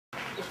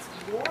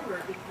warmer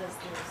because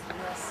there's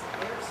less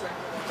air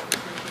circulating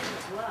through here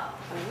as well.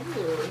 Ooh.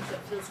 So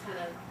it feels kind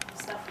of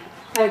stuffy.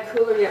 Kind of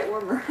cooler yet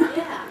warmer.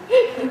 Yeah.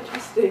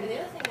 Interesting. And the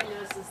other thing I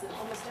noticed is that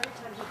almost every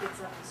time he gets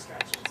up, he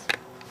stretches.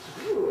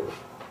 Ooh.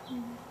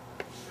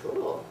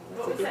 Cool.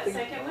 What was that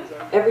second one?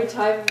 Every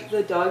time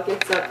the dog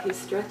gets up, he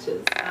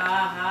stretches.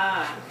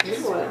 Aha.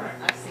 Good one.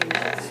 I've seen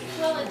that.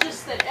 Well, it's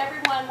just that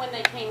everyone, when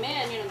they came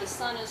in, you know, the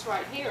sun is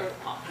right here.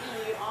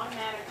 You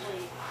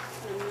automatically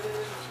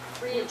move,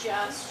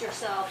 readjust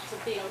yourself to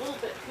be a little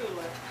bit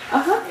cooler.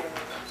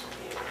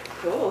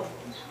 Cool.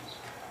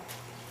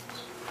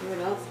 What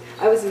else?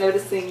 I was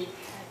noticing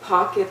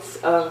pockets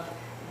of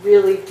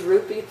really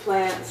droopy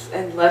plants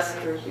and less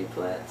droopy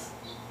plants.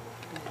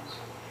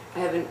 I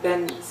haven't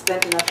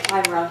spent enough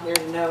time around here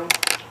to know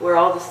where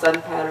all the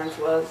sun patterns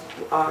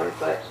are,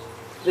 but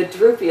the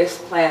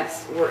droopiest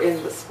plants were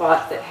in the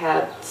spot that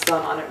had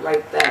sun on it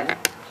right then.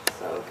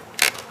 So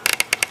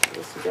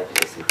there's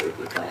definitely some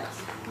droopy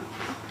plants.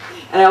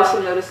 And I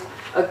also noticed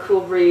a cool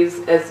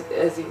breeze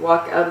as you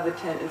walk out of the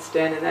tent and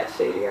stand in that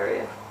shady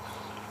area.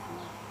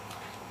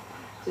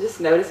 So just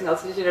noticing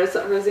else. Did you notice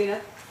something,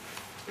 Rosina?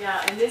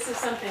 Yeah, and this is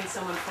something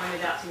someone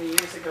pointed out to me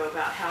years ago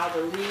about how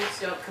the leaves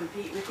don't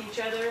compete with each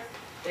other.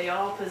 They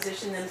all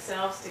position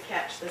themselves to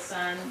catch the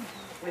sun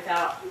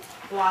without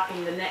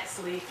blocking the next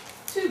leaf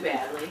too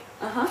badly.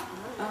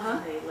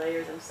 They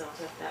layer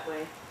themselves up that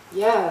way.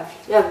 Yeah,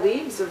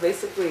 leaves are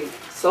basically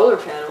solar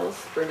panels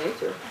for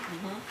nature.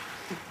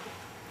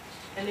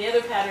 And the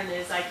other pattern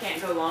is I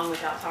can't go long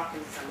without talking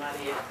to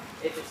somebody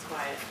if it's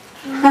quiet.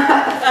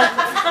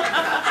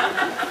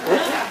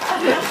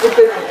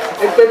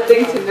 a good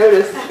thing to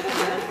notice.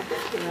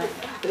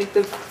 I think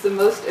the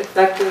most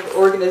effective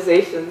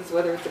organizations,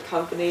 whether it's a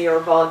company or a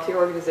volunteer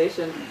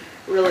organization,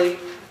 really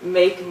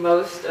make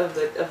most of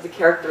the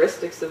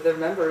characteristics of their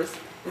members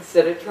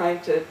instead of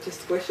trying to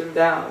squish them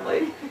down.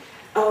 Like,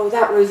 oh,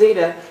 that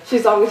Rosita,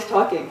 she's always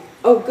talking.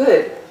 Oh,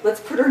 good. Let's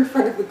put her in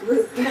front of the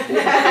group. Wind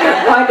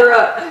her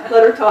up.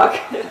 Let her talk.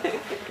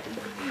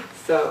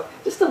 So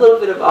just a little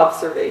bit of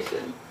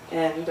observation.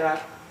 And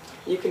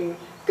you can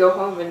go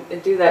home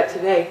and do that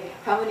today.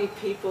 How many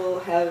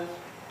people have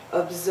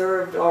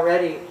observed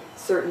already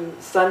certain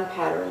sun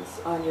patterns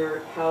on your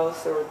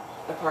house or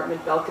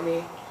apartment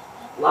balcony?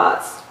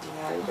 Lots.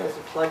 Yeah, you guys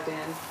are plugged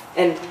in.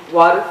 And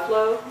water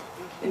flow?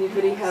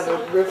 Anybody have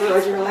a river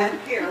on your land?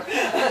 Here.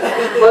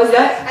 What was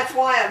that? That's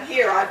why I'm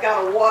here. I've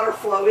got a water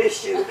flow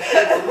issue.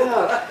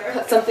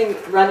 Oh, something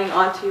running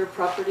onto your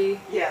property?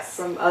 Yes.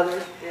 From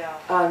others? Yeah.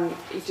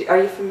 Are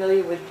you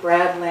familiar with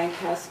Brad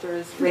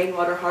Lancaster's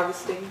rainwater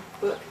harvesting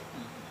book?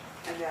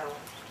 I know.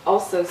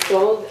 Also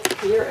sold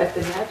here at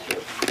the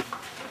Natural.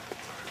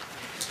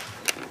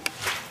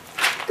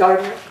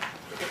 Gardner.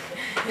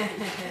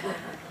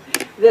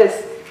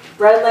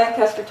 Brad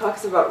Lancaster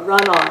talks about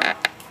runoff,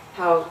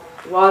 how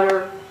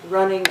water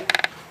running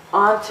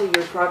onto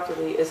your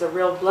property is a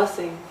real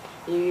blessing.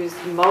 You use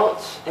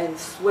mulch and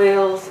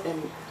swales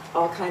and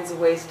all kinds of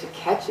ways to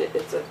catch it.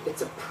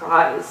 It's a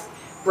prize.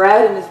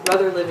 Brad and his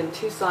brother live in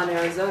Tucson,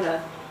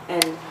 Arizona,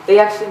 and they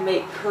actually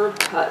make curb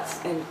cuts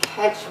and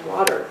catch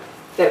water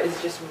that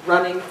is just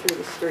running through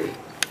the street.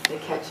 They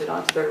catch it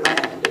onto their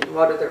land and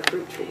water their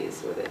fruit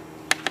trees with it.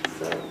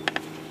 So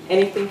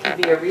anything can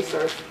be a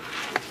resource.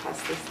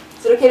 Pass this.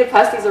 Is it okay to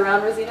pass these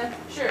around, Rosina?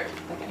 Sure,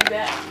 Okay. you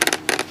bet.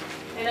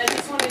 And I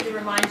just wanted to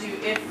remind you,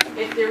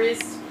 if there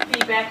is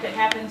feedback that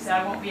happens,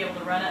 I won't be able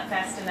to run up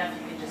fast enough,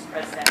 you can just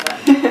press that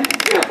button.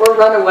 Or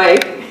run away.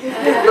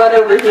 Run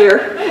over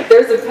here.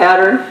 There's a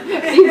pattern.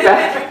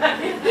 Feedback.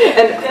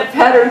 And a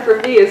pattern for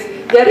me is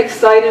get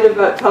excited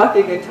about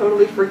talking and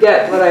totally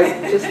forget what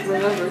I just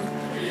remembered.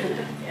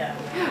 Yeah.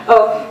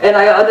 Oh, and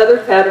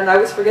another pattern, I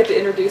always forget to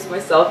introduce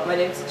myself. My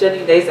name's Jenny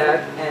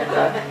Nazak,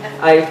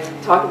 and I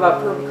talk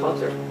about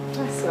permaculture.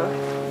 So,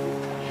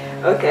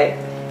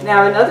 okay.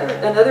 Now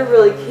another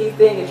really key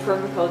thing in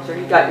permaculture,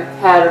 you got your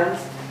patterns.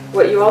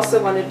 What you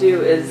also want to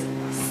do is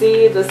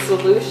see the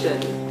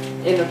solution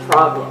in a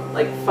problem,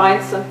 like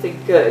find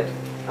something good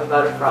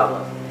about a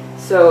problem.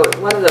 So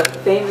one of the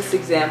famous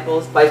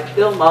examples by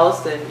Bill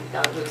Mollison,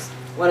 who's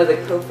one of the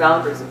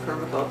co-founders of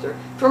permaculture.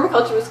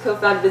 Permaculture was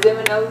co-founded, does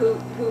anyone know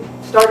who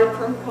started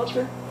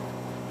permaculture?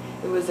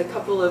 It was a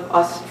couple of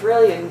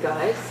Australian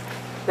guys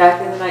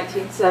back in the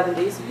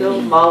 1970s,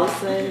 Bill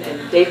Mollison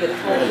and David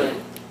Holmgren.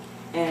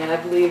 And I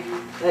believe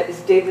that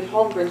is David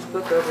Holmgren's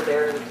book over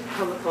there,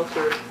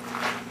 Permaculture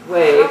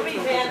Way,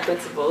 Permaculture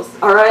Principles.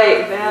 All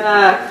right,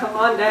 Vanna, come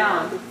on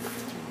down.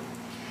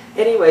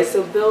 Anyway,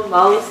 so Bill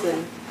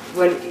Mollison,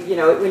 when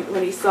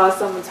he saw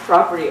someone's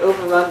property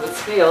overrun with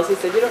snails, he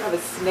said, "You don't have a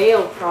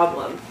snail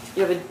problem,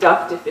 you have a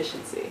duck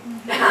deficiency."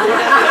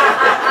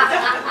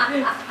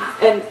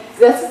 And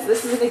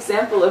this is an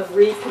example of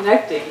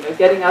reconnecting,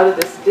 getting out of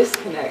this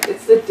disconnect.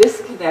 It's the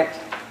disconnect.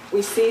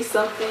 We see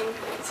something,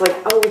 it's like,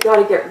 oh, we got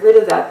to get rid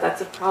of that.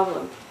 That's a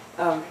problem.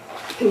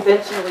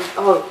 Conventionally,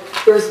 oh,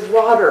 there's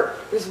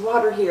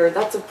water here.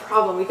 That's a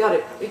problem. We got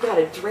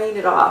to drain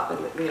it off. And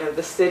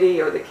the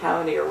city or the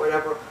county or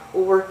whatever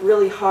will work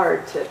really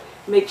hard to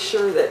make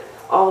sure that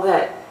all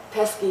that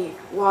pesky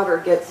water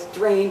gets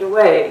drained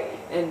away.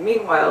 And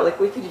meanwhile, like,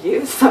 we could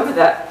use some of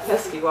that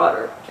pesky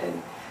water.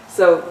 And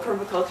so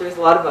permaculture is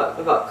a lot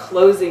about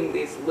closing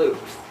these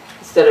loops.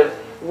 Instead of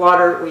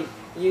water, we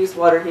use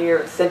water here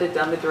and send it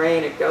down the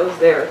drain, it goes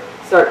there.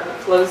 Start,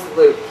 close the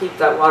loop, keep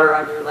that water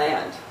on your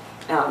land.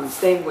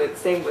 Same with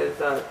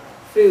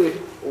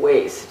food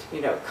waste,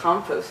 you know,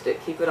 compost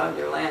it, keep it on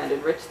your land,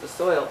 enrich the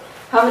soil.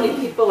 How many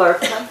people are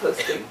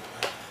composting?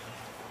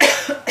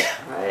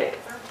 Right.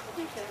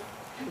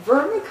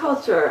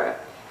 Vermiculture.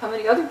 How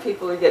many other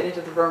people are getting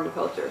into the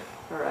vermiculture?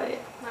 All right.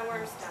 My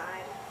worms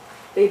died.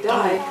 They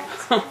died.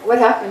 What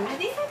happened? I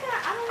think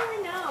I don't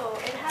really know.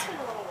 It happened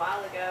a little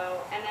while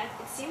ago, and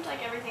it seemed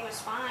like everything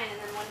was fine,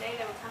 and then one day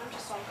they were kind of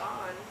just all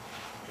gone.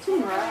 I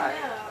don't Right.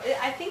 know.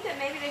 I think that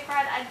maybe they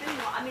fried. I've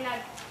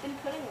been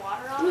putting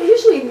water on You it.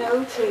 usually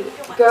know to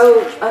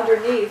go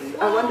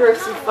underneath. I wonder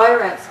if some fire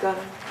ants got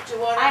them.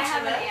 I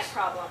have an ant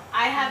problem.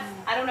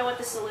 I don't know what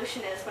the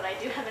solution is, but I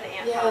do have an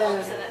ant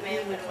problem, so that may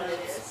have been what it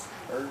is.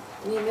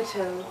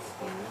 Nematodes.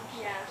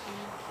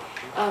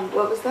 Yeah.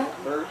 What was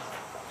that? Birds.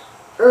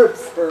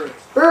 Herbs. Birds.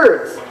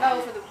 Birds.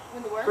 Oh, for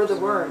the worms? For the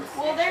worms.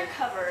 Well, they're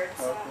covered,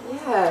 so.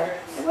 Yeah.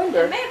 I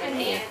wonder. It may have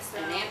been ants,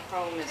 though. An ant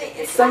problem is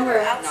It's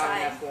somewhere- not outside.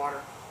 enough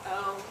water.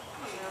 Oh,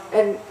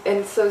 no.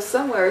 And so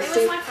somewhere, It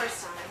see, was my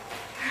first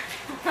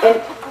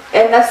time.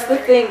 and that's the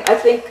thing. I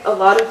think a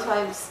lot of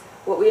times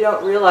what we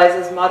don't realize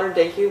as modern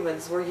day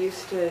humans, we're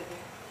used to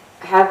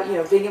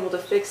being able to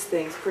fix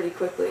things pretty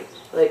quickly.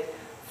 Like,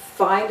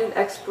 find an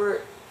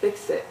expert,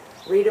 fix it.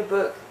 Read a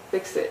book,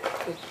 fix it.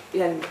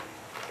 And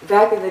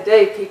back in the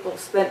day, people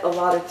spent a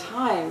lot of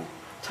time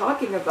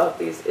talking about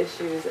these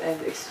issues and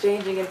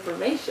exchanging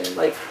information.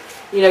 Like,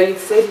 you'd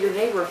say to your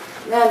neighbor,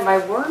 man, my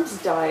worms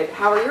died.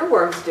 How are your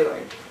worms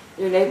doing?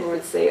 Your neighbor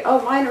would say,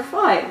 oh, mine are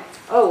fine.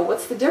 Oh,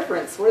 what's the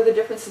difference? What are the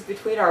differences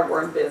between our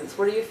worm bins?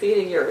 What are you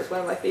feeding yours?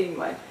 What am I feeding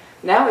mine?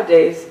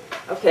 Nowadays,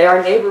 okay,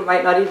 our neighbor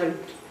might not even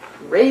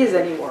raise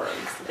any worms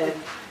and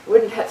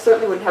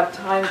certainly wouldn't have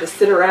time to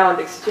sit around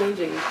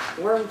exchanging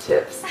worm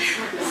tips.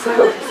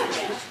 So,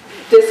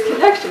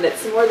 disconnection,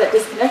 it's more of that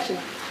disconnection.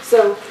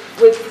 So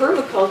with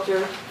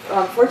permaculture,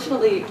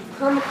 fortunately,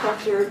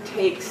 permaculture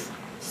takes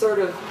sort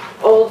of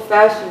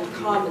old-fashioned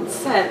common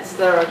sense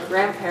that our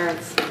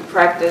grandparents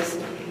practiced,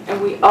 and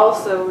we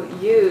also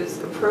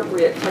use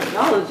appropriate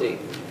technology.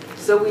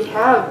 So we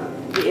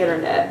have the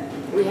internet,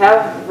 we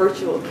have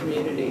virtual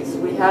communities,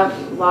 we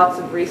have lots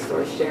of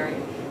resource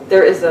sharing.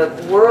 There is a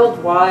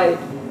worldwide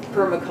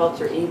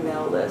permaculture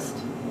email list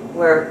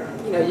where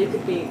you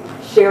could be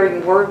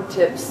sharing worm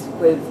tips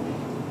with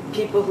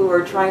people who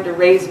are trying to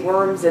raise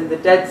worms in the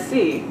Dead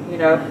Sea.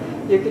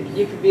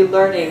 You could be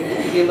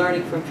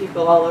learning from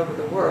people all over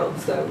the world.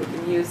 So we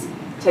can use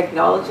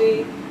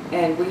technology,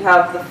 and we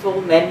have the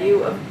full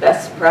menu of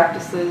best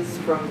practices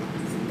from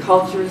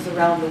cultures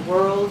around the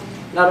world,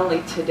 not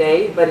only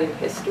today but in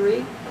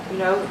history.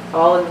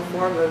 All in the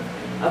form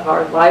of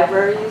our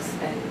libraries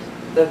and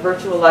the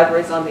virtual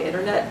libraries on the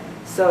internet.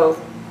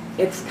 So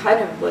it's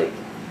kind of like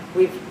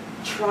we've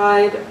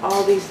tried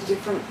all these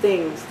different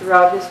things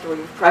throughout history.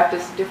 We've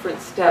practiced different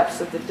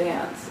steps of the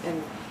dance,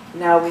 and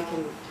now we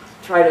can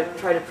try to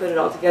put it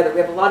all together.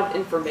 We have a lot of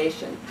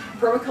information.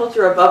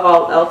 Permaculture, above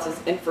all else,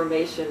 is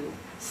information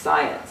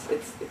science.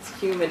 It's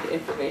human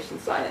information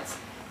science.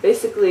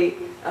 Basically,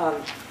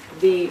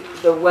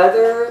 the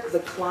weather, the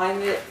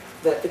climate,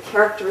 the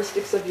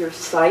characteristics of your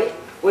site,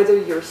 whether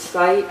your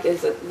site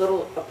is a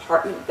little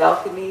apartment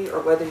balcony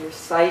or whether your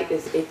site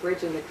is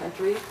acreage in the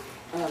country,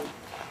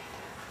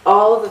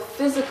 all of the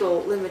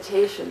physical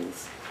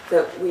limitations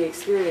that we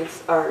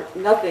experience are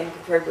nothing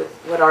compared with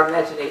what our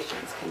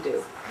imaginations can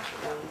do.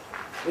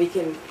 We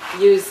can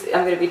use,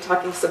 I'm going to be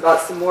talking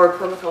about some more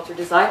permaculture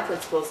design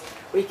principles.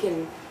 We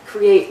can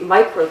create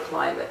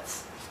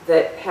microclimates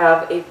that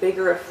have a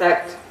bigger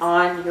effect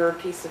on your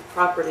piece of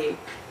property.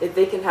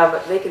 They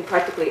can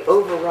practically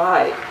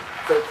override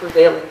the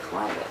prevailing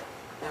climate.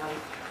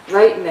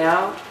 Right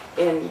now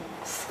in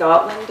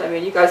Scotland,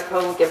 you guys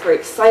probably won't get very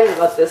excited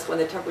about this when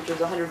the temperature is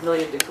 100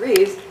 million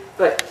degrees,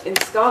 but in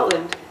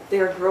Scotland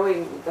they're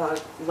growing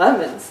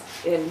lemons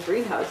in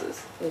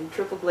greenhouses, in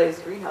triple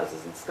glazed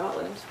greenhouses in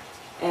Scotland.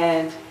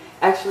 And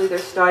actually they're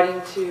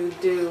starting to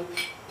do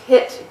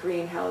pit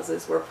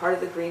greenhouses where part of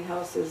the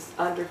greenhouse is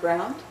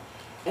underground.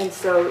 And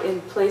so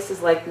in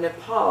places like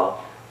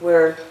Nepal,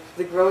 where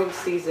the growing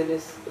season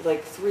is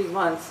like 3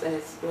 months and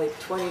it's like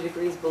 20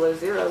 degrees below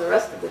zero the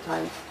rest of the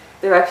time,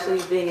 they're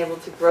actually being able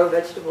to grow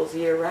vegetables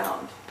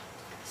year-round.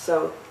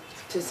 So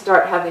to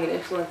start having an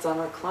influence on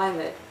our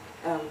climate,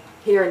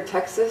 here in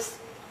Texas,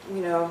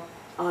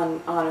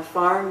 on a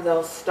farm,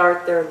 they'll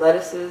start their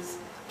lettuces,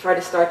 try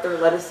to start their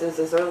lettuces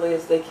as early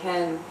as they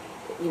can,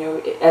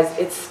 as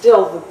it's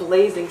still the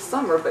blazing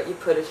summer, but you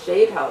put a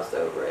shade house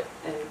over it.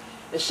 And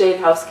a shade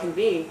house can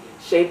be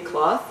shade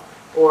cloth,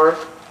 or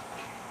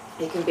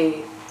it can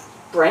be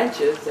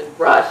branches and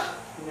brush.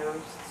 We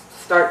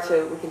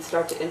can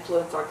start to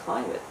influence our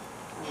climate.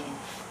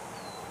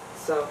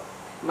 So,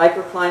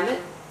 microclimate,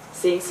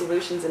 seeing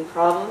solutions and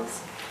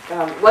problems,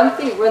 One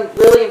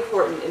really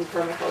important in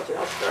permaculture,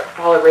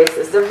 I'll erase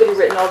this. Has everybody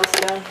written all this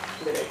down?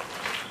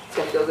 It's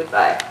going to go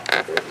goodbye.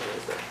 There's an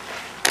eraser.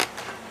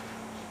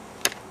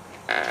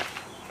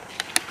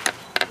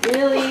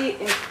 Really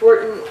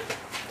important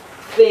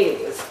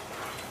things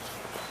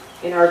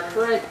in our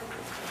current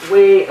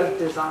way of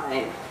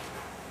design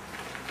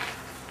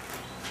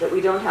that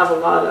we don't have a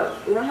lot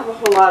of. We don't have a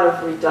whole lot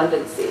of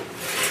redundancy.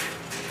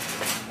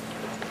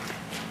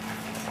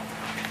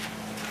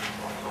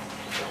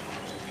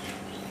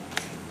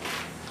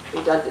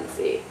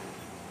 Redundancy.